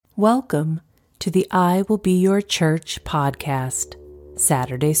Welcome to the I Will Be Your Church podcast,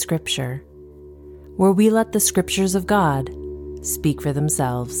 Saturday Scripture, where we let the Scriptures of God speak for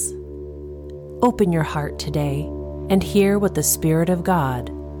themselves. Open your heart today and hear what the Spirit of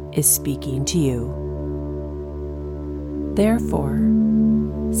God is speaking to you. Therefore,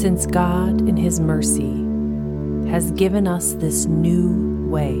 since God in His mercy has given us this new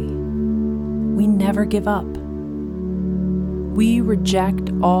way, we never give up. We reject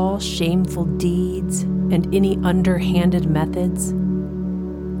all shameful deeds and any underhanded methods.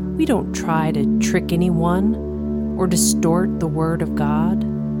 We don't try to trick anyone or distort the Word of God.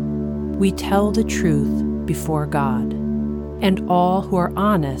 We tell the truth before God, and all who are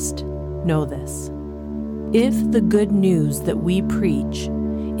honest know this. If the good news that we preach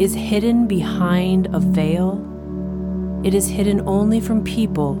is hidden behind a veil, it is hidden only from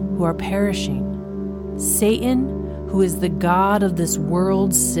people who are perishing. Satan, who is the God of this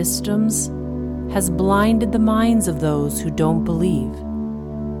world's systems, has blinded the minds of those who don't believe.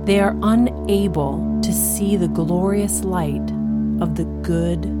 They are unable to see the glorious light of the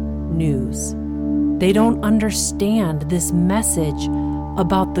good news. They don't understand this message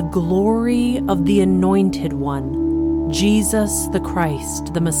about the glory of the Anointed One, Jesus the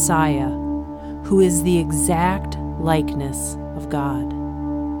Christ, the Messiah, who is the exact likeness of God.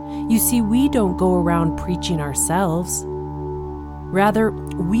 You see, we don't go around preaching ourselves. Rather,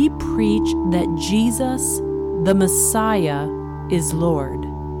 we preach that Jesus, the Messiah, is Lord,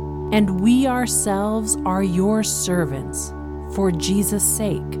 and we ourselves are your servants for Jesus'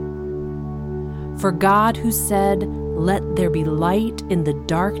 sake. For God, who said, "Let there be light in the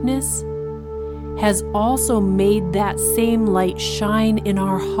darkness," has also made that same light shine in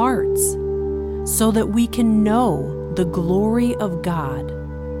our hearts so that we can know the glory of God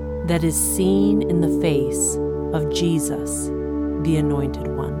that is seen in the face of Jesus, the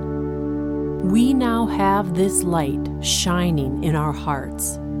Anointed One. We now have this light shining in our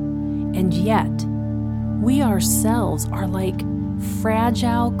hearts, and yet we ourselves are like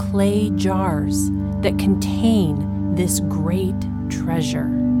fragile clay jars that contain this great treasure.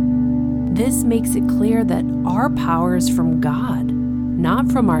 This makes it clear that our power is from God,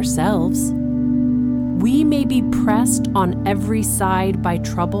 not from ourselves. We may be pressed on every side by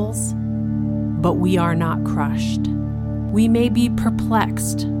troubles, but we are not crushed. We may be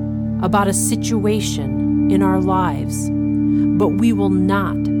perplexed about a situation in our lives, but we will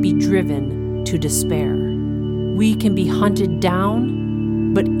not be driven to despair. We can be hunted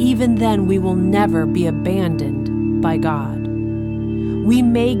down, but even then we will never be abandoned by God. We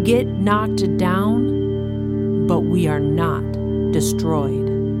may get knocked down, but we are not destroyed.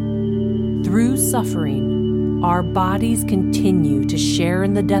 Through suffering, our bodies continue to share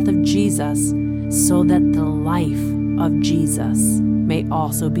in the death of Jesus so that the life of Jesus may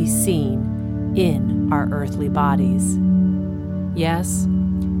also be seen in our earthly bodies. Yes,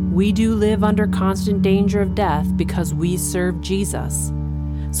 we do live under constant danger of death because we serve Jesus,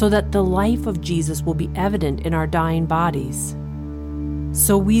 so that the life of Jesus will be evident in our dying bodies.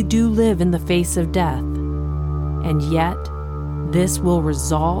 So we do live in the face of death, and yet this will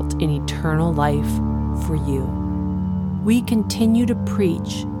result in eternal life for you. We continue to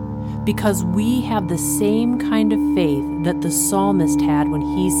preach because we have the same kind of faith that the psalmist had when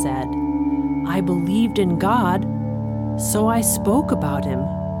he said, "I believed in God, so I spoke about him."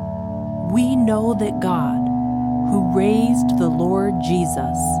 We know that God, who raised the Lord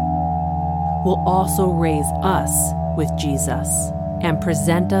Jesus, will also raise us with Jesus and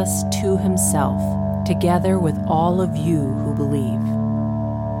present us to himself, together with all of you who believe.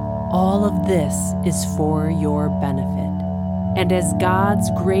 All of this is for your benefit. And as God's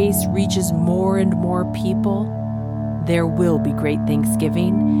grace reaches more and more people, there will be great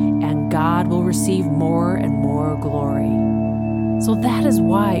thanksgiving, and God will receive more and more glory. So that is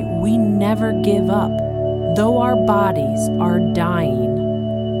why we never give up. Though our bodies are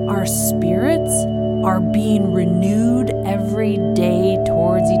dying, our spirits are being renewed every day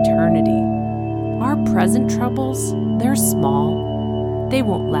towards eternity. Our present troubles, they're small. They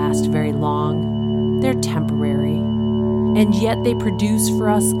won't last very long. They're temporary. And yet they produce for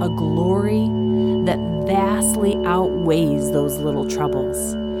us a glory that vastly outweighs those little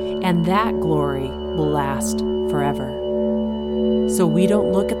troubles. And that glory will last forever. So we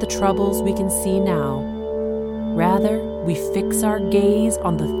don't look at the troubles we can see now. Rather, we fix our gaze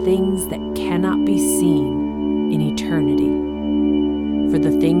on the things that cannot be seen in eternity. For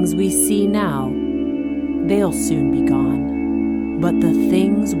the things we see now, they'll soon be gone. But the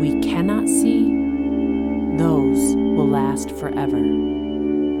things we cannot see, those will last forever.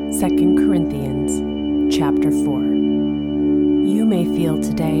 2 Corinthians chapter 4. You may feel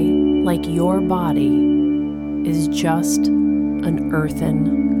today like your body is just an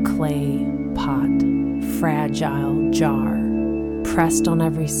earthen clay pot, fragile jar, pressed on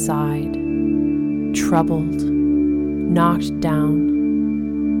every side, troubled, knocked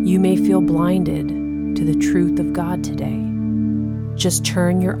down. You may feel blinded to the truth of God today. Just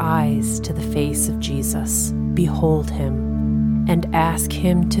turn your eyes to the face of Jesus, behold him, and ask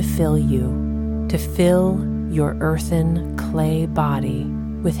him to fill you, to fill your earthen clay body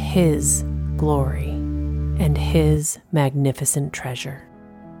with his glory and his magnificent treasure.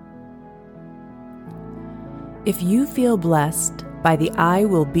 If you feel blessed by the I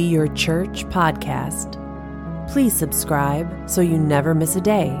Will Be Your Church podcast, please subscribe so you never miss a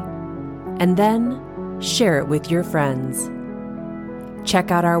day, and then share it with your friends.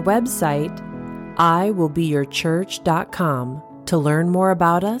 Check out our website, iwillbeyourchurch.com, to learn more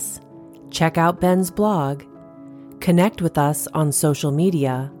about us, check out Ben's blog, connect with us on social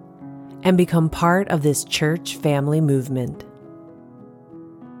media, and become part of this church family movement.